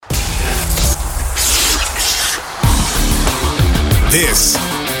This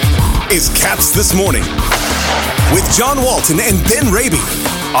is Caps This Morning with John Walton and Ben Raby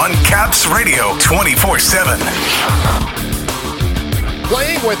on Caps Radio 24/7.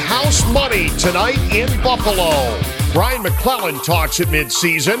 Playing with house money tonight in Buffalo. Brian McClellan talks at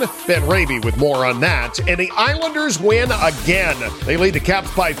midseason. Ben Raby with more on that. And the Islanders win again. They lead the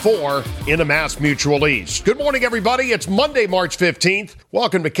Caps by 4 in the Mass Mutual East. Good morning, everybody. It's Monday, March 15th.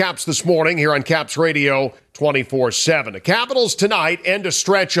 Welcome to Caps This Morning here on Caps Radio 24/7. The Capitals tonight end a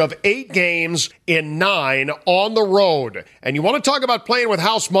stretch of 8 games in 9 on the road. And you want to talk about playing with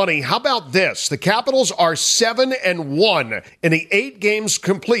house money? How about this? The Capitals are 7-1 in the 8 games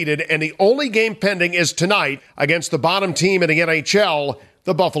completed, and the only game pending is tonight against the bottom team in the NHL,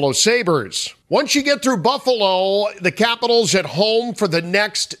 the Buffalo Sabres. Once you get through Buffalo, the Capitals at home for the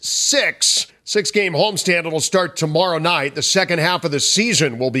next 6. 6-game homestand will start tomorrow night. The second half of the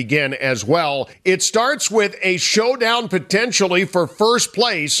season will begin as well. It starts with a showdown potentially for first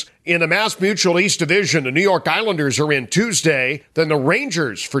place in the Mass Mutual East Division. The New York Islanders are in Tuesday, then the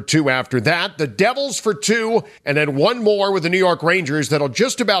Rangers for 2 after that, the Devils for 2, and then one more with the New York Rangers that'll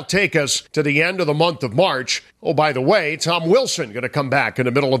just about take us to the end of the month of March. Oh, by the way, Tom Wilson going to come back in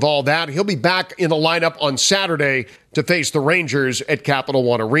the middle of all that. He'll be back in the lineup on Saturday to face the Rangers at Capital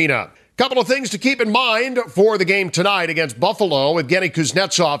One Arena. Couple of things to keep in mind for the game tonight against Buffalo. Evgeny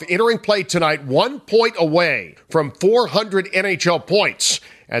Kuznetsov entering play tonight 1 point away from 400 NHL points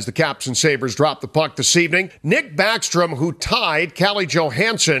as the Caps and Sabres drop the puck this evening. Nick Backstrom, who tied Calle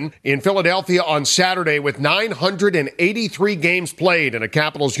Johansson in Philadelphia on Saturday with 983 games played in a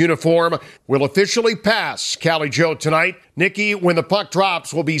Capitals uniform, will officially pass Calle Joe tonight. Nicky, when the puck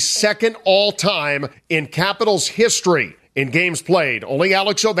drops, will be second all-time in Capitals history in games played. Only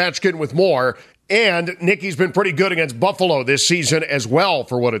Alex Ovechkin with more. And Nicky's been pretty good against Buffalo this season as well,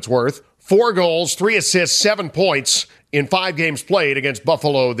 for what it's worth. 4 goals, 3 assists, 7 points in 5 games played against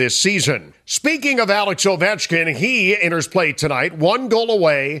Buffalo this season. Speaking of Alex Ovechkin, he enters play tonight 1 goal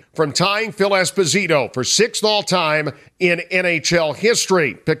away from tying Phil Esposito for 6th all-time in NHL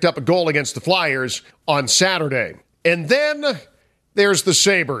history. Picked up a goal against the Flyers on Saturday. And then there's the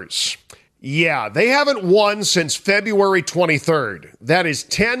Sabres. Yeah, they haven't won since February 23rd. That is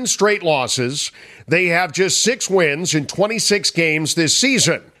 10 straight losses. They have just 6 wins in 26 games this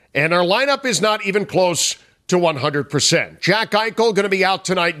season. And our lineup is not even close to 100%. Jack Eichel going to be out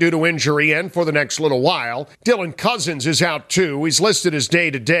tonight due to injury and for the next little while. Dylan Cousins is out too. He's listed as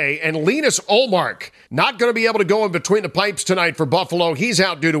day-to-day. And Linus Ullmark not going to be able to go in between the pipes tonight for Buffalo. He's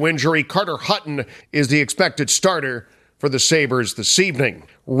out due to injury. Carter Hutton is the expected starter for the Sabres this evening.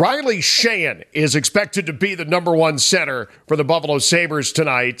 Riley Sheahan is expected to be the number 1 center for the Buffalo Sabres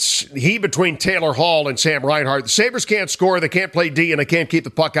tonight. He between Taylor Hall and Sam Reinhart. The Sabres can't score, they can't play D, and they can't keep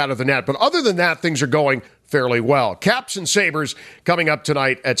the puck out of the net. But other than that, things are going fairly well. Caps and Sabres coming up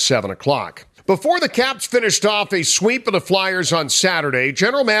tonight at 7 o'clock. Before the Caps finished off a sweep of the Flyers on Saturday,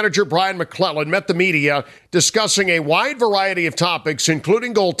 General Manager Brian McClellan met the media discussing a wide variety of topics,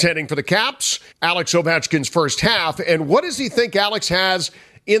 including goaltending for the Caps, Alex Ovechkin's first half, and what does he think Alex has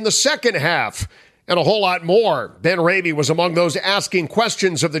in the second half, and a whole lot more. Ben Raby was among those asking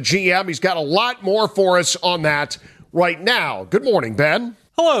questions of the GM. He's got a lot more for us on that right now. Good morning, Ben.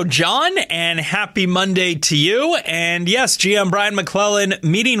 Hello, John, and happy Monday to you. And yes, GM Brian McClellan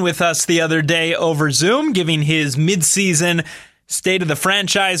meeting with us the other day over Zoom, giving his midseason State of the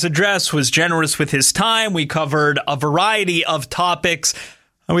Franchise address, was generous with his time. We covered a variety of topics.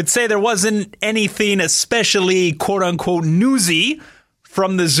 I would say there wasn't anything especially quote-unquote newsy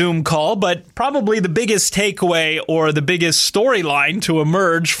from the Zoom call, but probably the biggest takeaway or the biggest storyline to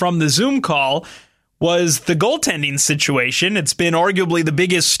emerge from the Zoom call was the goaltending situation. It's been arguably the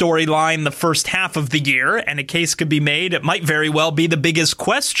biggest storyline the first half of the year, and a case could be made. It might very well be the biggest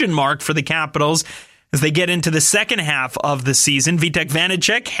question mark for the Capitals as they get into the second half of the season. Vitek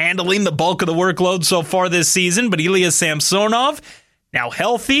Vanacek handling the bulk of the workload so far this season, but Ilya Samsonov now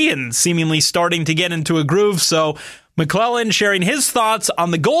healthy and seemingly starting to get into a groove. So McClellan sharing his thoughts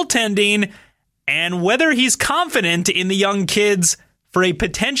on the goaltending and whether he's confident in the young kids for a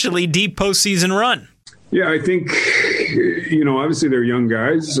potentially deep postseason run. Yeah, I think, obviously they're young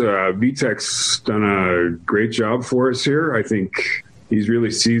guys. Vitek's done a great job for us here. I think he's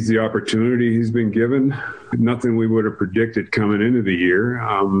really seized the opportunity he's been given. Nothing we would have predicted coming into the year.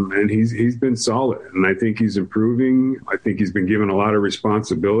 And he's been solid. And I think he's improving. I think he's been given a lot of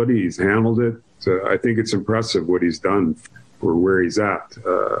responsibility. He's handled it. So I think it's impressive what he's done for where he's at.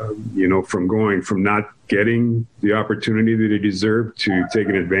 From going from not getting the opportunity that he deserved to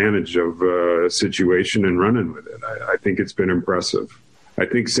taking advantage of a situation and running with it. I think it's been impressive. I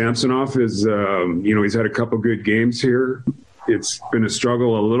think Samsonov is, he's had a couple good games here. it's been a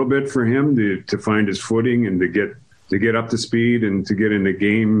struggle a little bit for him to find his footing and to get up to speed and to get into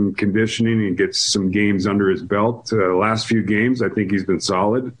game conditioning and get some games under his belt. Last few games, I think he's been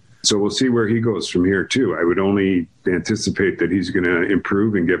solid. So we'll see where he goes from here, too. I would only anticipate that he's going to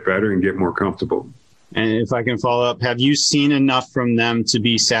improve and get better and get more comfortable. And if I can follow up, have you seen enough from them to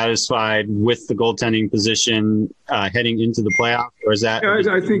be satisfied with the goaltending position heading into the playoff? Or is that?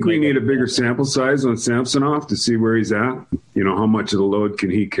 Yeah, I think we need a bigger sample size on Samsonov to see where he's at. You know, how much of the load can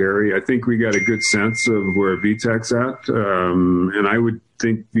he carry? I think we got a good sense of where Vitek's at. And I would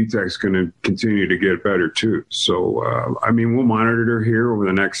think Vitek's going to continue to get better, too. So, we'll monitor here over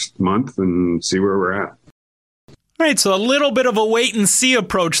the next month and see where we're at. All right, so a little bit of a wait-and-see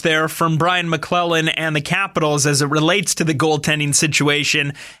approach there from Brian MacLellan and the Capitals as it relates to the goaltending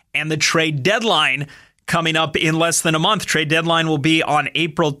situation and the trade deadline coming up in less than a month. Trade deadline will be on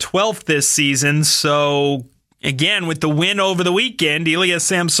April 12th this season. So, again, with the win over the weekend, Ilya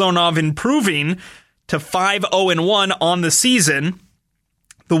Samsonov improving to 5-0-1 on the season.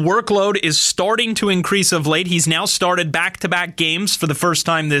 The workload is starting to increase of late. He's now started back-to-back games for the first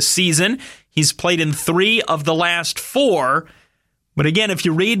time this season. He's played in 3 of the last 4. But again, if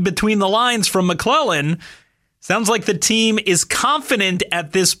you read between the lines from MacLellan, sounds like the team is confident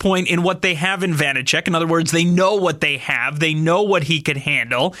at this point in what they have in Vanecek. In other words, they know what they have. They know what he could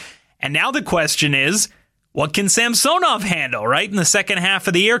handle. And now the question is, what can Samsonov handle, right? In the second half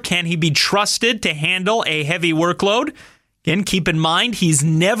of the year, can he be trusted to handle a heavy workload? Again, keep in mind, he's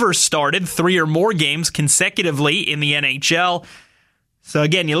never started 3 or more games consecutively in the NHL. So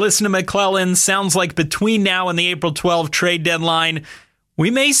again, you listen to MacLellan, sounds like between now and the April 12 trade deadline, we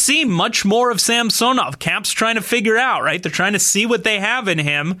may see much more of Samsonov. Caps trying to figure out, right? They're trying to see what they have in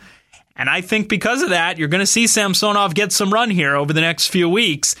him. And I think because of that, you're going to see Samsonov get some run here over the next few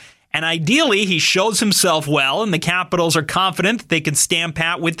weeks. And ideally, he shows himself well, and the Capitals are confident that they can stand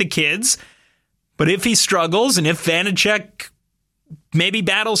pat with the kids. But if he struggles, and if Vanecek maybe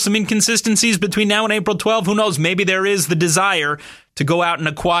battles some inconsistencies between now and April 12, who knows? Maybe there is the desire to go out and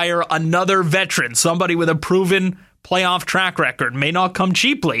acquire another veteran, somebody with a proven playoff track record. May not come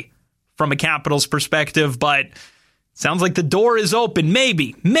cheaply from a Capitals perspective, but sounds like the door is open,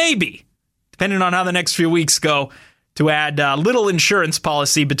 maybe, depending on how the next few weeks go, to add a little insurance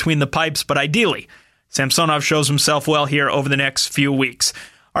policy between the pipes. But ideally, Samsonov shows himself well here over the next few weeks.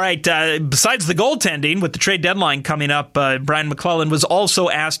 All right, besides the goaltending, with the trade deadline coming up, Brian MacLellan was also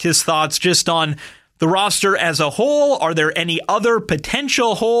asked his thoughts just on the roster as a whole. Are there any other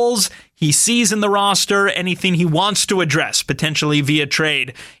potential holes he sees in the roster? Anything he wants to address, potentially via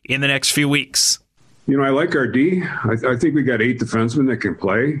trade in the next few weeks? You know, I like our D. I think we got 8 defensemen that can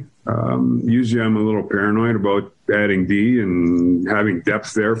play. Usually I'm a little paranoid about adding D and having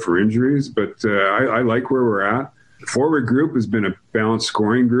depth there for injuries, but I like where we're at. The forward group has been a balanced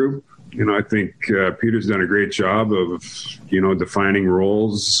scoring group. You know, I think Peter's done a great job of, defining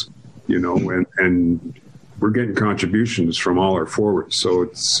roles, and we're getting contributions from all our forwards. So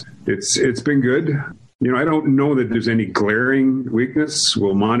it's been good. I don't know that there's any glaring weakness.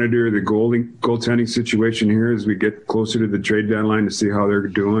 We'll monitor the goaltending situation here as we get closer to the trade deadline to see how they're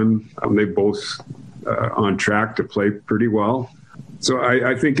doing. They both on track to play pretty well. So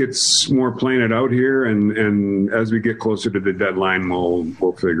I think it's more playing it out here, and as we get closer to the deadline,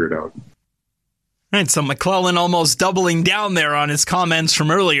 we'll figure it out. Right, so MacLellan almost doubling down there on his comments from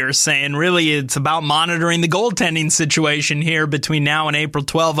earlier, saying really it's about monitoring the goaltending situation here between now and April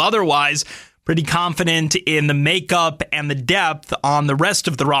 12. Otherwise, pretty confident in the makeup and the depth on the rest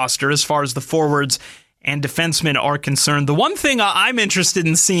of the roster as far as the forwards and defensemen are concerned. The one thing I'm interested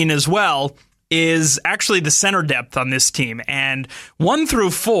in seeing as well is actually the center depth on this team. And 1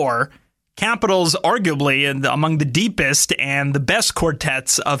 through 4, Capitals arguably among the deepest and the best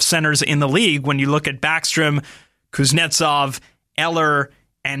quartets of centers in the league when you look at Backstrom, Kuznetsov, Eller,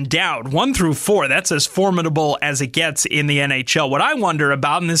 and Dowd. 1 through 4, that's as formidable as it gets in the NHL. What I wonder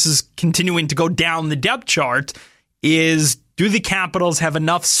about, and this is continuing to go down the depth chart, is do the Capitals have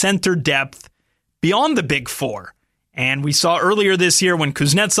enough center depth beyond the big 4? And we saw earlier this year when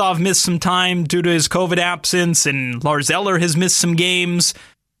Kuznetsov missed some time due to his COVID absence, and Lars Eller has missed some games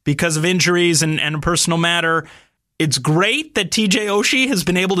because of injuries and a personal matter. It's great that TJ Oshie has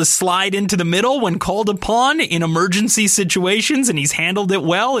been able to slide into the middle when called upon in emergency situations, and he's handled it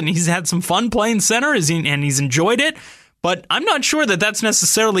well, and he's had some fun playing center, and he's enjoyed it. But I'm not sure that that's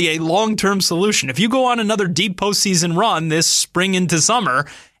necessarily a long-term solution. If you go on another deep postseason run this spring into summer,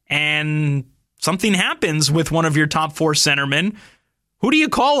 and something happens with one of your top 4 centermen, who do you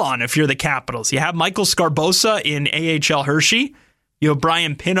call on if you're the Capitals? You have Michael Scarbosa in AHL Hershey. You have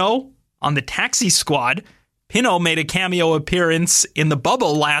Brian Pino on the taxi squad. Pino made a cameo appearance in the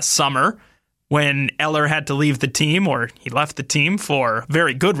bubble last summer when Eller had to leave the team, or he left the team for a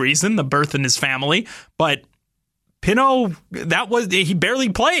very good reason, the birth in his family. But Pino, he barely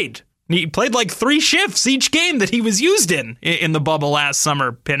played. He played like 3 shifts each game that he was used in the bubble last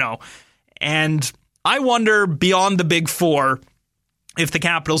summer, Pino. And I wonder, beyond the big four, if the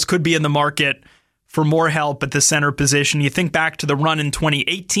Capitals could be in the market for more help at the center position. You think back to the run in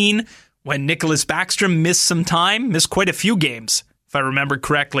 2018 when Nicholas Backstrom missed quite a few games, if I remember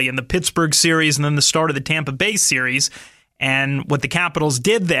correctly, in the Pittsburgh series and then the start of the Tampa Bay series. And what the Capitals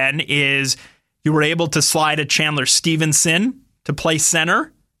did then is you were able to slide a Chandler Stevenson to play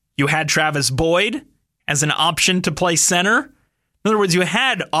center. You had Travis Boyd as an option to play center. In other words, you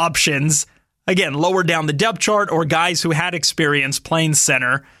had options, again, lower down the depth chart or guys who had experience playing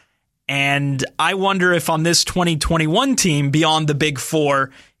center. And I wonder if on this 2021 team, beyond the big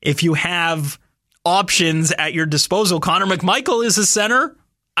four, if you have options at your disposal. Connor McMichael is a center.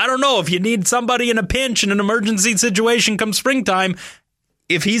 I don't know if you need somebody in a pinch in an emergency situation come springtime,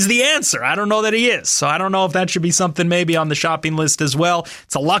 if he's the answer. I don't know that he is. So I don't know if that should be something maybe on the shopping list as well.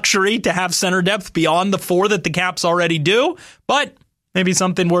 It's a luxury to have center depth beyond the 4 that the Caps already do, but maybe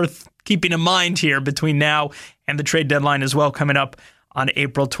something worth keeping in mind here between now and the trade deadline as well, coming up on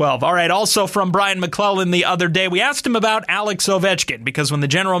April 12. All right, also from Brian McClellan the other day, we asked him about Alex Ovechkin, because when the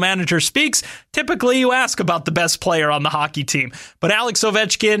general manager speaks, typically you ask about the best player on the hockey team. But Alex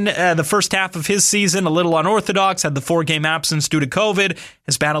Ovechkin, the first half of his season, a little unorthodox, had the 4-game absence due to COVID,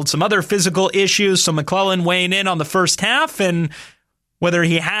 has battled some other physical issues. So McClellan weighing in on the first half and whether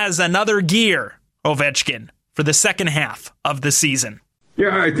he has another gear, Ovechkin, for the second half of the season.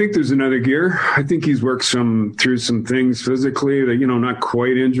 Yeah, I think there's another gear. I think he's worked through some things physically that, not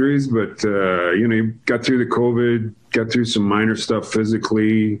quite injuries, but, he got through the COVID, got through some minor stuff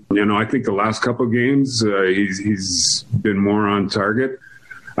physically. I think the last couple of games, he's been more on target.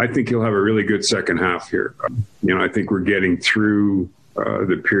 I think he'll have a really good second half here. I think we're getting through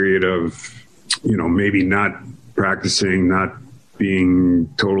the period of, maybe not practicing, not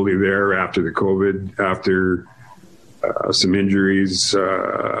being totally there after the COVID, after some injuries.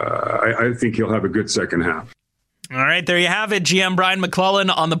 I think he'll have a good second half. All right, there you have it. GM Brian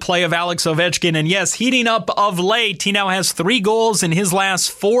McClellan on the play of Alex Ovechkin. And yes, heating up of late. He now has 3 goals in his last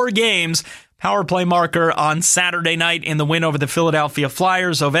 4 games. Power play marker on Saturday night in the win over the Philadelphia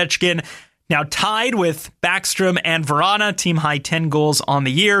Flyers. Ovechkin now tied with Backstrom and Vrana, team high 10 goals on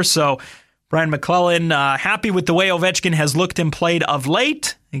the year. So Brian McClellan happy with the way Ovechkin has looked and played of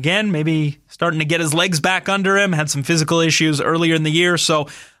late. Again, maybe starting to get his legs back under him, had some physical issues earlier in the year. So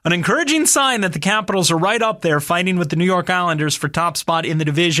an encouraging sign that the Capitals are right up there fighting with the New York Islanders for top spot in the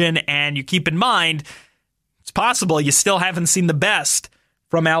division. And you keep in mind, it's possible you still haven't seen the best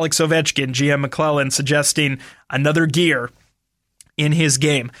from Alex Ovechkin. GM McClellan suggesting another gear in his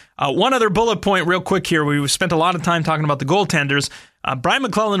game. One other bullet point real quick here. We spent a lot of time talking about the goaltenders. Brian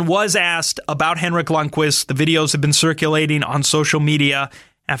McClellan was asked about Henrik Lundqvist. The videos have been circulating on social media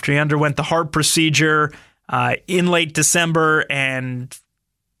after he underwent the heart procedure in late December and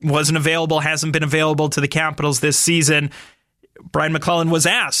hasn't been available to the Capitals this season. Brian McClellan was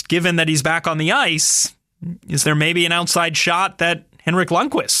asked, given that he's back on the ice, is there maybe an outside shot that Henrik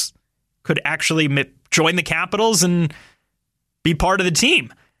Lundqvist could actually join the Capitals and be part of the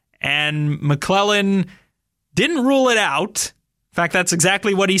team? And McClellan didn't rule it out. In fact, that's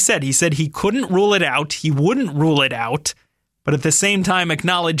exactly what he said. He said he couldn't rule it out. He wouldn't rule it out, but at the same time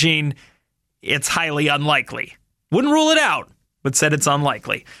acknowledging it's highly unlikely. Wouldn't rule it out, but said it's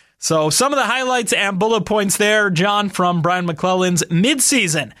unlikely. So some of the highlights and bullet points there, John, from Brian McClellan's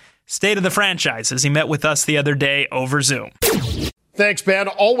midseason state of the franchise as he met with us the other day over Zoom. Thanks, Ben.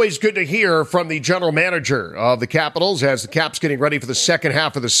 Always good to hear from the general manager of the Capitals as the Caps getting ready for the second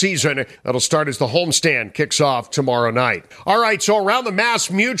half of the season. That'll start as the homestand kicks off tomorrow night. All right, so around the Mass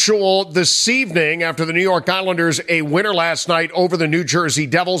Mutual this evening after the New York Islanders, a winner last night over the New Jersey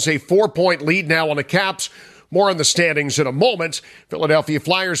Devils, a 4-point lead now on the Caps. More on the standings in a moment. Philadelphia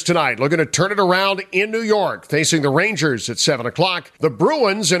Flyers tonight looking to turn it around in New York, facing the Rangers at 7 o'clock. The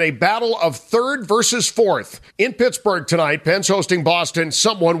Bruins in a battle of third versus fourth. In Pittsburgh tonight, Pens hosting Boston.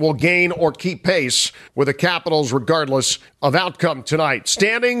 Someone will gain or keep pace with the Capitals regardless of outcome tonight.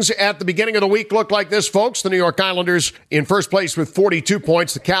 Standings at the beginning of the week look like this, folks. The New York Islanders in first place with 42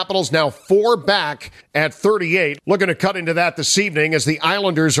 points. The Capitals now 4 back at 38. Looking to cut into that this evening as the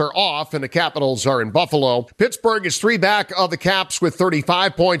Islanders are off and the Capitals are in Buffalo. Pittsburgh is 3 back of the Caps with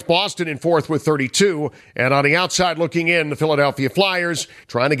 35 points. Boston in fourth with 32. And on the outside looking in, the Philadelphia Flyers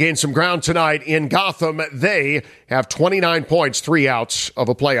trying to gain some ground tonight in Gotham. They have 29 points, 3 outs of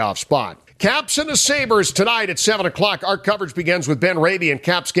a playoff spot. Caps and the Sabres tonight at 7 o'clock. Our coverage begins with Ben Raby and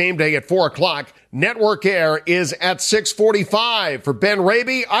Caps Game Day at 4 o'clock. Network Air is at 6:45. For Ben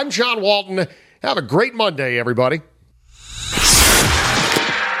Raby, I'm John Walton. Have a great Monday, everybody.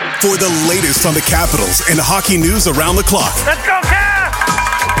 For the latest on the Capitals and hockey news around the clock. Let's go, Caps!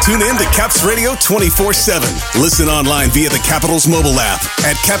 Tune in to Caps Radio 24/7. Listen online via the Capitals mobile app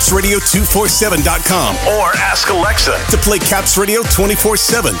at capsradio247.com or ask Alexa to play Caps Radio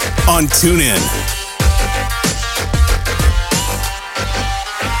 24/7 on TuneIn.